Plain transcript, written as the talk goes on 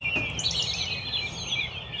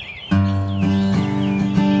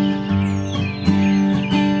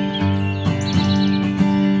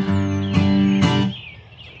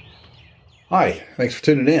Hi, thanks for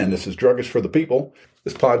tuning in. This is Druggist for the People.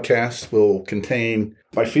 This podcast will contain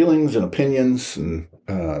my feelings and opinions and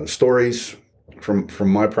stories from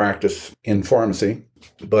my practice in pharmacy,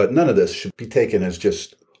 but none of this should be taken as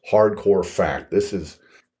just hardcore fact. This is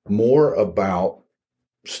more about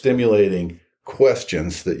stimulating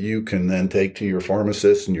questions that you can then take to your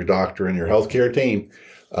pharmacist and your doctor and your healthcare team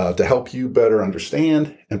to help you better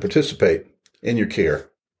understand and participate in your care.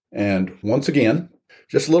 And once again,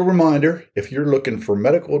 just a little reminder, if you're looking for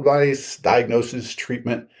medical advice, diagnosis,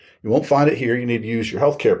 treatment, you won't find it here. You need to use your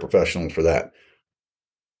healthcare professional for that.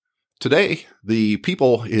 Today, the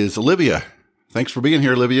people is Olivia. Thanks for being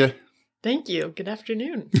here, Olivia. Thank you. Good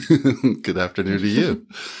afternoon. Good afternoon to you.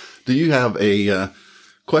 Do you have a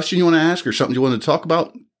question you want to ask or something you want to talk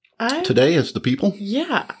about today as the people?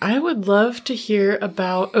 Yeah, I would love to hear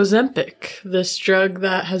about Ozempic, this drug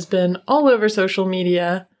that has been all over social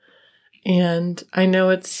media. And I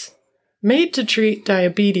know it's made to treat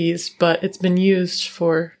diabetes, but it's been used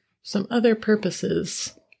for some other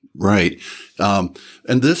purposes. Right. And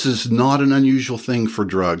this is not an unusual thing for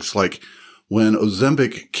drugs. Like when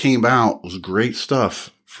Ozempic came out, it was great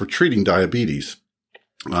stuff for treating diabetes.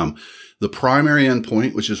 The primary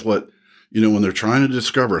endpoint, which is what, when they're trying to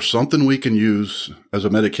discover something we can use as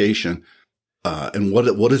a medication, and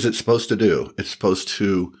what is it supposed to do? It's supposed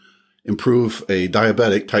to improve a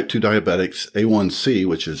diabetic, type 2 diabetics, A1C,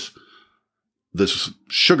 which is this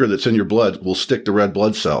sugar that's in your blood will stick to red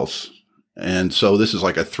blood cells. And so this is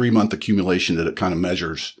like a 3-month accumulation that it kind of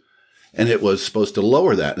measures. And it was supposed to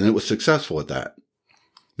lower that, and it was successful at that.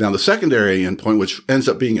 Now, the secondary endpoint, which ends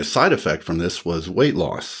up being a side effect from this, was weight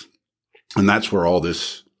loss. And that's where all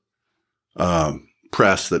this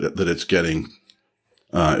press that it's getting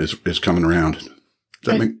is coming around. Does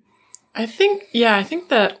that make I think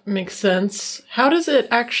that makes sense. How does it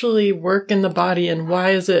actually work in the body, and why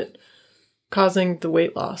is it causing the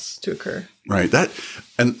weight loss to occur? Right.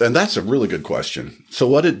 And that's a really good question. So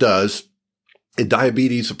what it does, in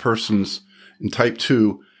diabetes, a person's in type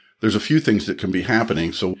 2, there's a few things that can be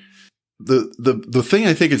happening. So the thing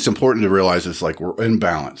I think it's important to realize is like we're in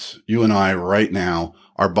balance. You and I right now,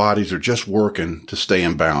 our bodies are just working to stay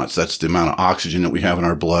in balance. That's the amount of oxygen that we have in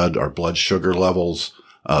our blood sugar levels,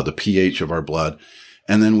 the pH of our blood.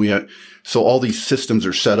 And then so all these systems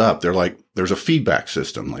are set up. They're like, there's a feedback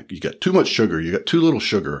system. Like you got too much sugar, you got too little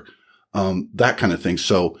sugar, that kind of thing.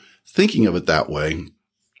 So thinking of it that way,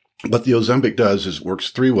 what the Ozempic does is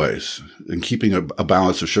works 3 ways in keeping a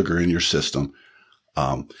balance of sugar in your system.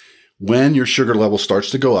 When your sugar level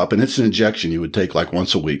starts to go up, and it's an injection you would take like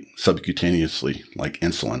once a week subcutaneously, like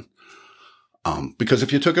insulin. Because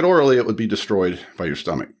if you took it orally, it would be destroyed by your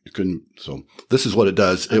stomach. You couldn't. So this is what it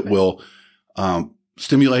does. Okay. It will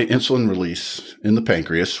stimulate insulin release in the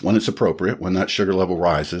pancreas when it's appropriate, when that sugar level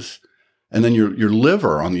rises. And then your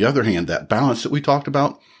liver, on the other hand, that balance that we talked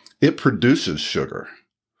about, it produces sugar.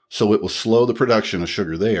 So it will slow the production of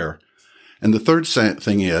sugar there. And the third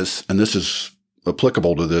thing is, and this is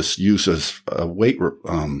applicable to this use as a weight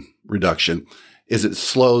reduction, is it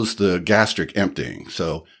slows the gastric emptying.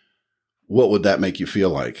 So what would that make you feel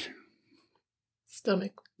like?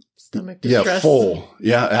 Stomach distress. Yeah, full.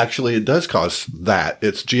 Yeah, actually it does cause that.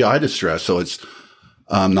 It's GI distress. So it's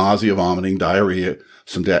nausea, vomiting, diarrhea,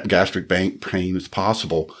 some gastric pain is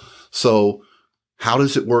possible. So how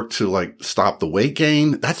does it work to like stop the weight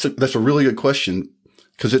gain? That's a really good question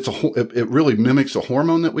because it really mimics a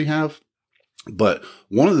hormone that we have. But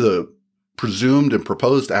one of the presumed and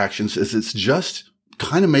proposed actions is it's just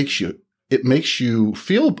kind of makes you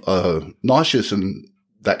feel nauseous and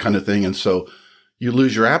that kind of thing. And so you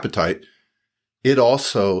lose your appetite. It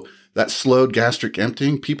also, that slowed gastric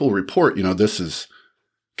emptying, people report, this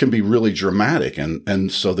can be really dramatic.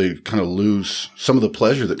 And so they kind of lose some of the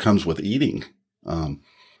pleasure that comes with eating.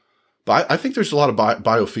 But I think there's a lot of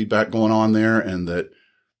biofeedback going on there, and that,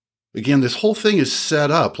 again, this whole thing is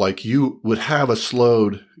set up like you would have a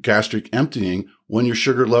slowed gastric emptying when your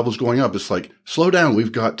sugar level's going up. It's like, slow down.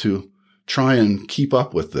 We've got to try and keep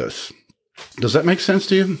up with this. Does that make sense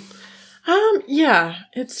to you? Yeah,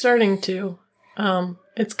 it's starting to.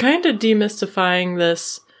 It's kind of demystifying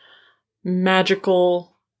this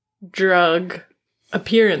magical drug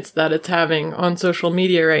appearance that it's having on social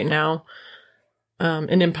media right now,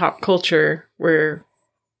 and in pop culture, where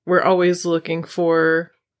we're always looking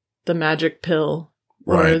for the magic pill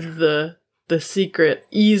or right. the secret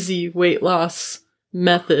easy weight loss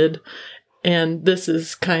method. And this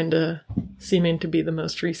is kind of seeming to be the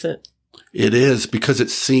most recent. It is, because it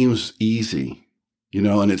seems easy,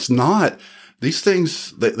 and it's not. These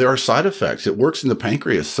things, there are side effects. It works in the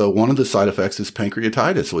pancreas. So one of the side effects is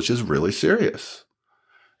pancreatitis, which is really serious.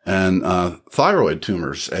 and thyroid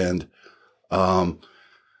tumors and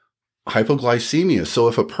hypoglycemia. So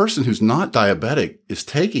if a person who's not diabetic is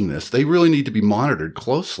taking this, they really need to be monitored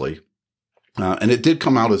closely. And it did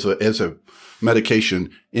come out as a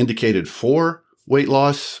medication indicated for weight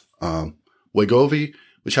loss, Wegovy,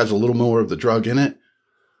 which has a little more of the drug in it.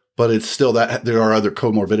 But it's still that there are other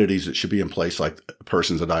comorbidities that should be in place, like a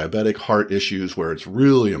person's a diabetic, heart issues, where it's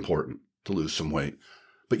really important to lose some weight.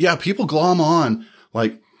 But yeah, people glom on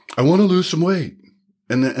like, I want to lose some weight.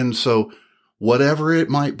 And so whatever it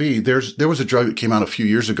might be, there was a drug that came out a few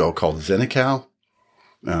years ago called Xenical,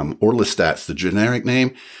 Orlistat's the generic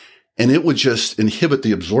name. And it would just inhibit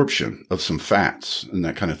the absorption of some fats and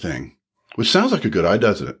that kind of thing, which sounds like a good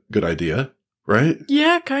idea. Right?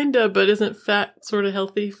 Yeah, kind of, but isn't fat sort of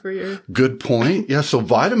healthy for your... Good point. Yeah, so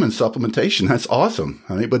vitamin supplementation, that's awesome.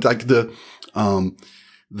 I mean, but like the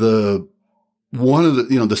one of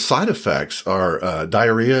the, the side effects are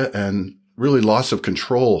diarrhea and really loss of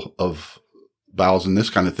control of bowels and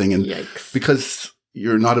this kind of thing. And Yikes. Because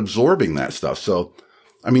you're not absorbing that stuff. So,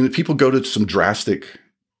 I mean, people go to some drastic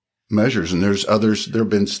measures, and there's others, there have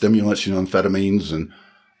been stimulants, amphetamines, and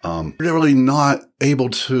they're really not able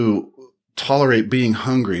to tolerate being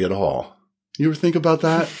hungry at all. You ever think about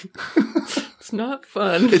that? It's not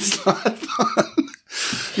fun. It's not fun.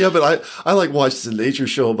 Yeah, but I like watched the nature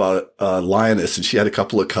show about a lioness, and she had a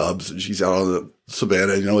couple of cubs, and she's out on the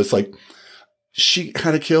savannah. It's like she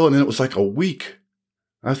had a kill, and then it was like a week.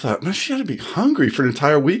 I thought, man, she had to be hungry for an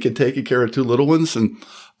entire week and taking care of two little ones. And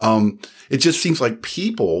it just seems like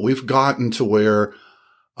we've gotten to where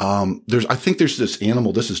I think there's this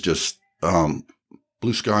animal. This is just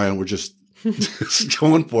blue sky, and we're just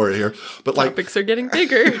going for it here. But topics are getting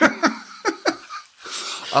bigger.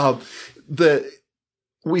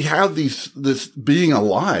 We have this being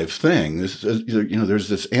alive thing. This there's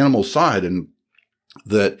this animal side, and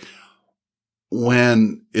that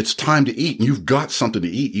when it's time to eat and you've got something to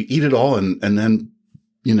eat, you eat it all, and then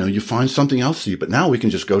you find something else to eat. But now we can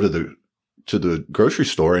just go to the grocery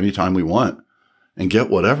store anytime we want and get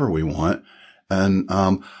whatever we want. And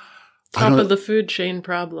top of the food chain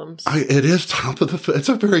problems. It is top of the food. It's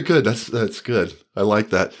a very good. That's good. I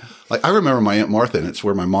like that. Like I remember my Aunt Martha, and it's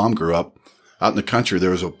where my mom grew up out in the country.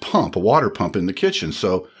 There was a water pump in the kitchen.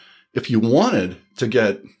 So if you wanted to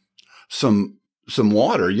get some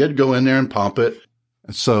water, you had to go in there and pump it.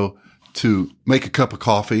 And so to make a cup of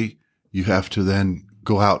coffee, you have to then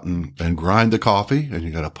go out and grind the coffee, and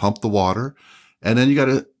you got to pump the water, and then you got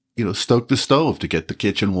to, stoke the stove to get the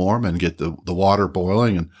kitchen warm and get the water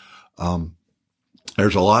boiling. And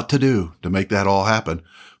there's a lot to do to make that all happen.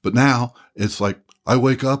 But now it's like, I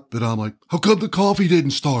wake up and I'm like, how come the coffee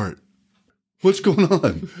didn't start? What's going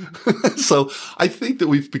on? So I think that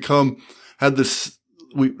we've had this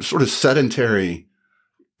sort of sedentary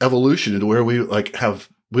evolution into where we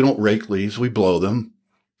don't rake leaves, we blow them,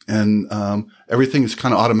 and everything is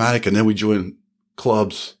kind of automatic. And then we join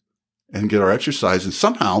clubs and get our exercise. And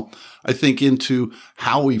somehow I think into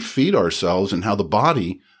how we feed ourselves and how the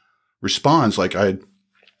body responds.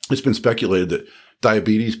 It's been speculated that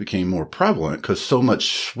diabetes became more prevalent because so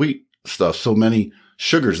much sweet stuff, so many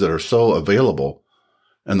sugars that are so available,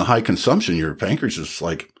 and the high consumption, your pancreas is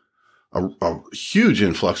like a huge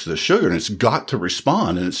influx of the sugar, and it's got to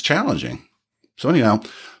respond, and it's challenging. So anyhow,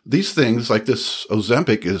 these things like this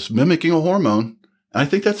Ozempic is mimicking a hormone. And I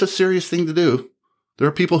think that's a serious thing to do. There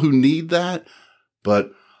are people who need that,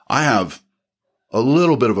 but I have a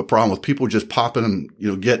little bit of a problem with people just popping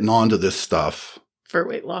and, getting onto this stuff. For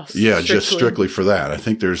weight loss. Yeah, just strictly for that. I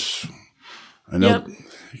think I know. Yep.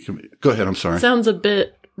 Go ahead. I'm sorry. Sounds a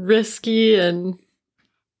bit risky and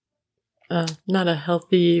not a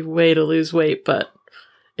healthy way to lose weight, but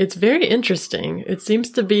it's very interesting. It seems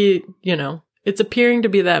to be, it's appearing to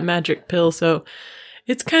be that magic pill. So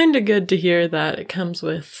it's kind of good to hear that it comes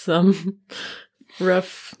with some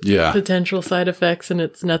rough potential side effects, and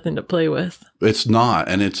it's nothing to play with. It's not.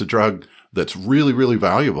 And it's a drug that's really, really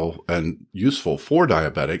valuable and useful for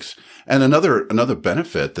diabetics. And another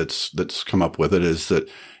benefit that's come up with it is that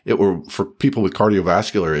for people with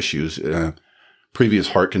cardiovascular issues, previous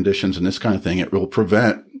heart conditions and this kind of thing, it will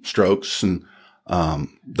prevent strokes and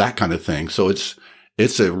that kind of thing. So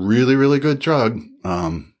it's a really, really good drug.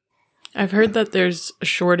 I've heard that there's a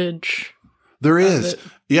shortage. There is.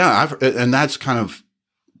 Yeah. And that's kind of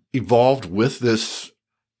evolved with this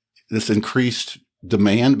increased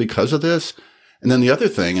demand because of this. And then the other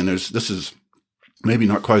thing, and this is maybe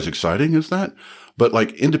not quite as exciting as that, but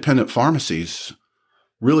like independent pharmacies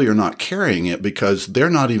really are not carrying it because they're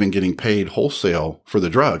not even getting paid wholesale for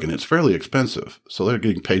the drug, and it's fairly expensive. So they're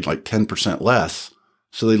getting paid like 10% less.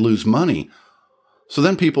 So they lose money. So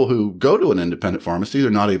then people who go to an independent pharmacy, they're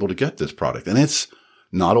not able to get this product. And it's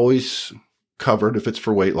not always covered if it's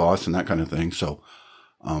for weight loss and that kind of thing. So,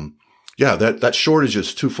 that shortage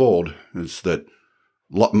is twofold. Is that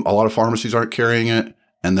a lot of pharmacies aren't carrying it.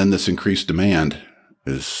 And then this increased demand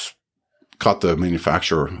is caught the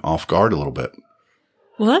manufacturer off guard a little bit.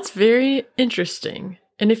 Well, that's very interesting.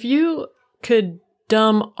 And if you could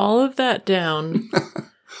dumb all of that down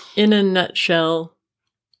in a nutshell,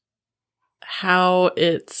 how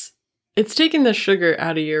it's taking the sugar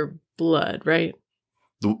out of your blood, right?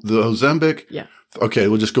 The Ozempic? Yeah. Okay,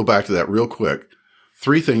 we'll just go back to that real quick.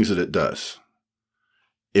 3 things that it does.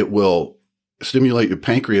 It will stimulate your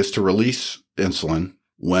pancreas to release insulin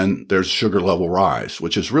when there's sugar level rise,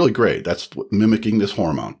 which is really great. That's mimicking this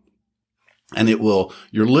hormone. And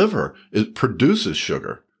your liver, it produces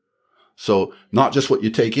sugar. So not just what you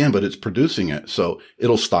take in, but it's producing it. So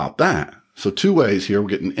it'll stop that. So 2 ways here. We're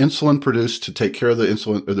getting insulin produced to take care of the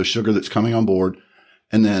insulin or the sugar that's coming on board.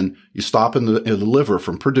 And then you stop in the liver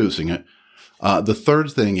from producing it. The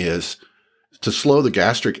third thing is to slow the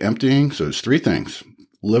gastric emptying. So there's 3 things: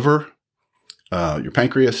 liver, your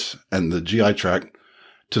pancreas, and the GI tract,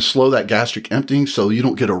 to slow that gastric emptying so you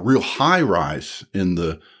don't get a real high rise in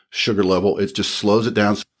the sugar level. It just slows it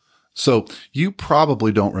down. So you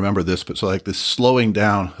probably don't remember this, but so like this slowing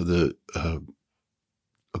down of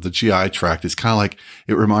the GI tract is kind of like,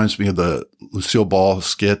 it reminds me of the Lucille Ball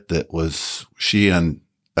skit that was she and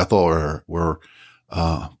Ethel were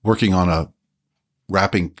working on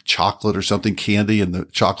wrapping chocolate or something, candy in the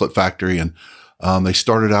chocolate factory. And they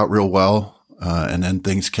started out real well, and then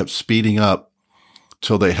things kept speeding up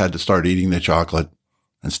till they had to start eating the chocolate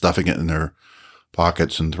and stuffing it in their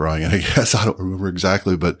pockets and throwing it. I guess I don't remember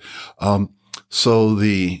exactly, but so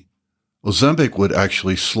the Ozempic would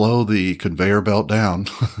actually slow the conveyor belt down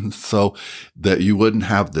so that you wouldn't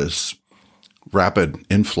have this rapid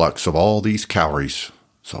influx of all these calories.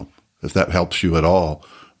 So if that helps you at all,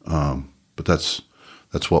 but that's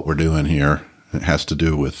what we're doing here. It has to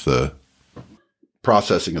do with the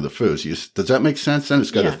Processing of the foods. Does that make sense? Then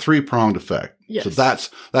it's got a 3-pronged effect. Yes. So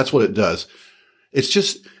that's what it does. It's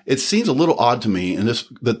just, it seems a little odd to me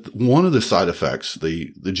that one of the side effects,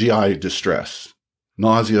 the GI distress,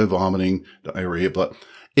 nausea, vomiting, diarrhea, but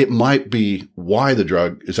it might be why the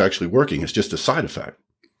drug is actually working. It's just a side effect.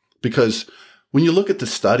 Because when you look at the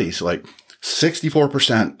studies, like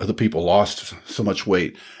 64% of the people lost so much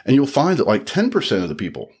weight, and you'll find that like 10% of the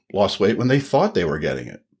people lost weight when they thought they were getting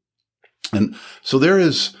it. And so there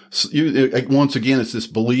is, once again, it's this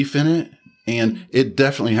belief in it, and it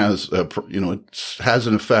definitely has, it has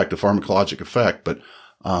an effect, a pharmacologic effect, but,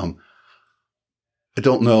 I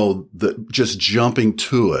don't know that just jumping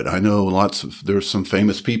to it. I know there's some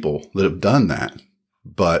famous people that have done that,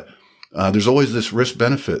 but, there's always this risk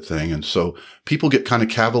benefit thing. And so people get kind of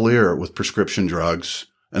cavalier with prescription drugs,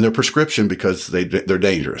 and they're prescription because they're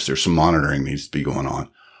dangerous. There's some monitoring needs to be going on.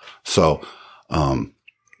 So,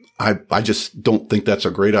 I just don't think that's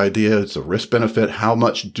a great idea. It's a risk benefit. How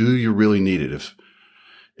much do you really need it?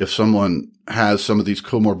 If someone has some of these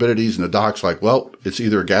comorbidities and the doc's like, well, it's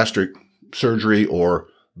either a gastric surgery or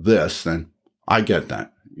this, then I get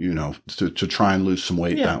that, to try and lose some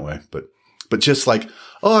weight that way. But just like,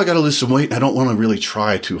 oh, I got to lose some weight. I don't want to really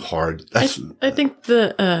try too hard. I think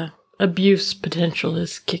the abuse potential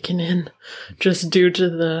is kicking in just due to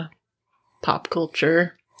the pop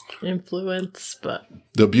culture influence, but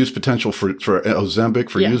the abuse potential for Ozempic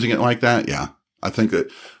for using it like that. Yeah. I think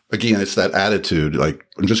that, again, it's that attitude, like,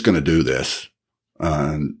 I'm just going to do this.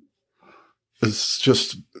 And it's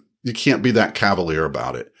just, you can't be that cavalier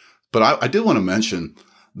about it. But I do want to mention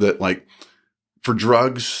that, like, for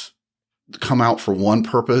drugs to come out for one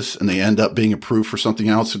purpose and they end up being approved for something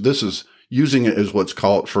else. This is using it as what's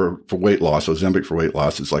called for weight loss. Ozempic for weight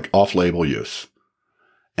loss is like off-label use.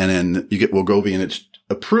 And then you get Wegovy, and it's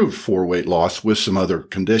approved for weight loss with some other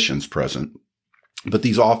conditions present. But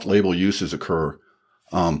these off-label uses occur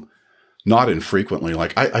not infrequently.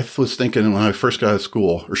 Like I was thinking when I first got out of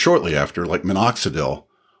school, or shortly after, like minoxidil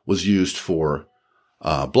was used for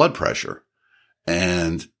blood pressure.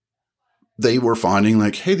 And they were finding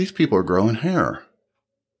like, hey, these people are growing hair.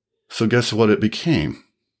 So guess what it became?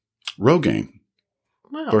 Rogaine.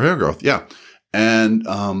 Wow. For hair growth. Yeah. And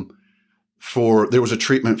there was a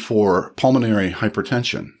treatment for pulmonary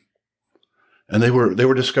hypertension. And they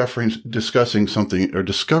were discussing something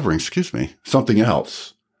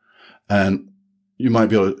else. And you might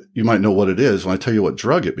know what it is when I tell you what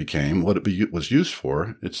drug it became, what it was used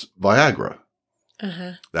for. It's Viagra.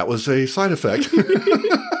 Uh-huh. That was a side effect.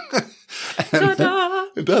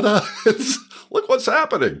 Ta-da! Look what's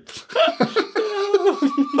happening. No.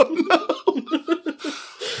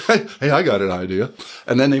 Hey, I got an idea.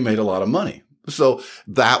 And then they made a lot of money. So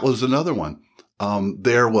that was another one.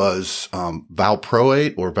 There was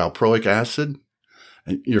valproate or valproic acid.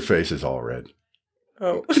 And your face is all red.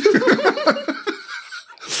 Oh.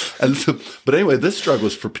 And so, but anyway, this drug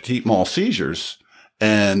was for petit mal seizures,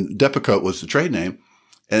 and Depakote was the trade name.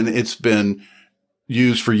 And it's been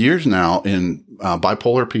used for years now in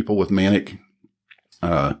bipolar people with manic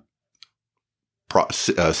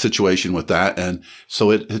situation with that. And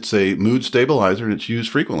so it's a mood stabilizer, and it's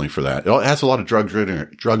used frequently for that. It has a lot of drug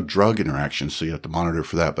interactions, so you have to monitor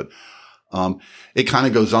for that. But it kind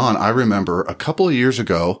of goes on. I remember a couple of years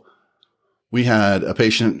ago, we had a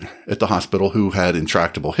patient at the hospital who had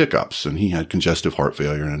intractable hiccups, and he had congestive heart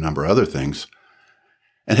failure and a number of other things,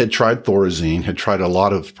 and had tried Thorazine, had tried a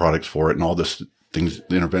lot of products for it and all this things,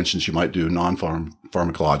 the interventions you might do,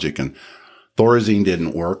 non-pharmacologic, and Thorazine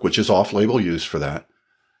didn't work, which is off-label use for that.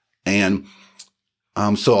 And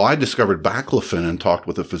so I discovered baclofen and talked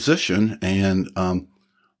with a physician, and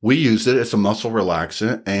we used it as a muscle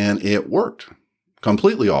relaxant, and it worked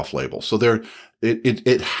completely off-label. So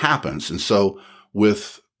it happens. And so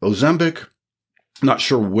with Ozempic, not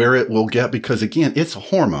sure where it will get, because again, it's a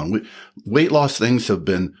hormone. Weight loss things have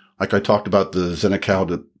been, like I talked about, the Xenical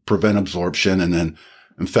to prevent absorption, and then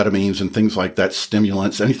amphetamines and things like that,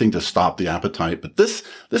 stimulants, anything to stop the appetite. But this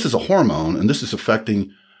is a hormone, and this is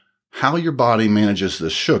affecting how your body manages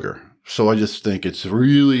this sugar. So I just think it's a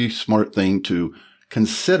really smart thing to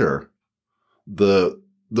consider the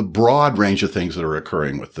broad range of things that are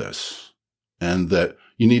occurring with this, and that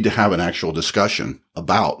you need to have an actual discussion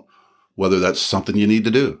about whether that's something you need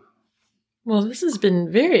to do. Well, this has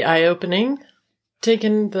been very eye-opening,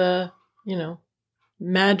 taking the,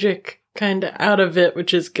 magic kind of out of it,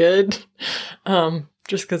 which is good.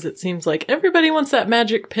 Just because it seems like everybody wants that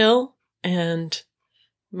magic pill, and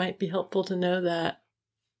it might be helpful to know that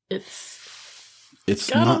it's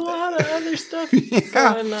got not, a lot of other stuff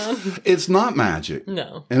going on. It's not magic.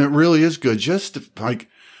 No. And it really is good. Just to,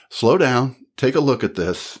 slow down, take a look at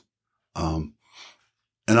this. And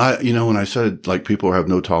when I said people have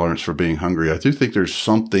no tolerance for being hungry, I do think there's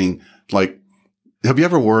something have you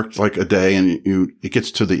ever worked a day and it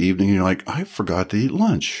gets to the evening and you're like, I forgot to eat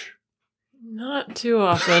lunch? Not too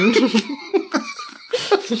often.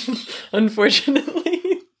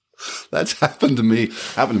 Unfortunately. That's happened to me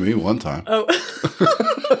one time. Oh.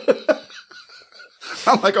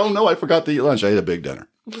 I'm like, oh no, I forgot to eat lunch. I ate a big dinner.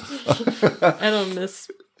 I don't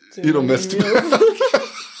miss. You don't miss.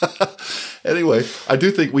 Anyway, I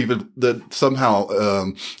do think that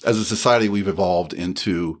somehow, as a society, we've evolved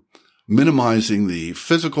into minimizing the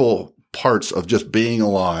physical parts of just being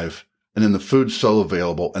alive, and then the food's so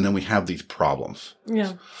available, and then we have these problems.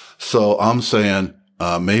 Yeah. So I'm saying,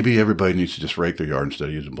 maybe everybody needs to just rake their yard instead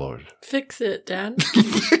of using blowers. Fix it, Dad.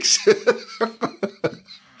 Fix it.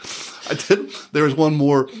 There was one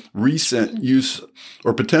more recent use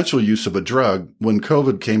or potential use of a drug when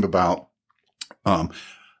COVID came about.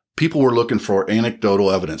 People were looking for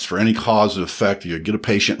anecdotal evidence for any cause and effect. You get a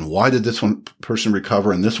patient, and why did this one person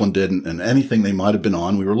recover and this one didn't, and anything they might have been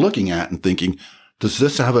on, we were looking at and thinking, does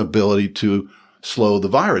this have an ability to slow the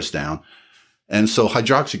virus down? And so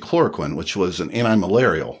hydroxychloroquine, which was an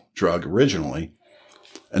anti-malarial drug originally,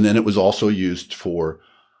 and then it was also used for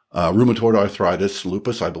rheumatoid arthritis,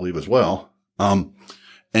 lupus, I believe, as well.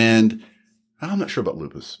 And I'm not sure about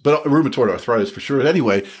lupus, but rheumatoid arthritis for sure.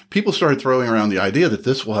 Anyway, people started throwing around the idea that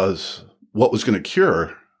this was what was going to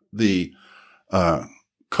cure the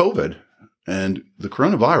COVID and the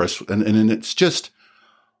coronavirus. And it's just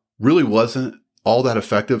really wasn't all that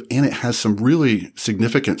effective. And it has some really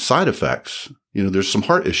significant side effects. There's some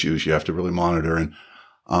heart issues you have to really monitor. And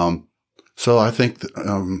so I think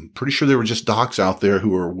I'm pretty sure there were just docs out there who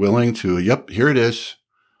were willing to, yep, here it is.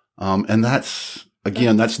 And that's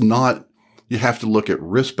not, you have to look at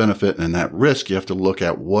risk benefit, and that risk, you have to look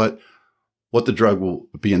at what the drug will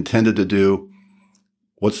be intended to do.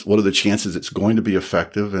 What are the chances it's going to be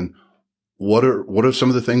effective, and what are some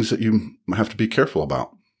of the things that you have to be careful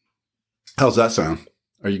about? How's that sound?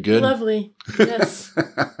 Are you good? Lovely. Yes.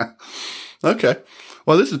 Okay.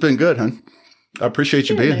 Well, this has been good, hon. I appreciate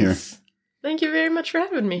you being here. Thank you very much for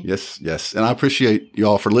having me. Yes. And I appreciate you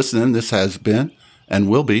all for listening. This has been and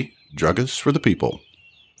will be Drug is for the People.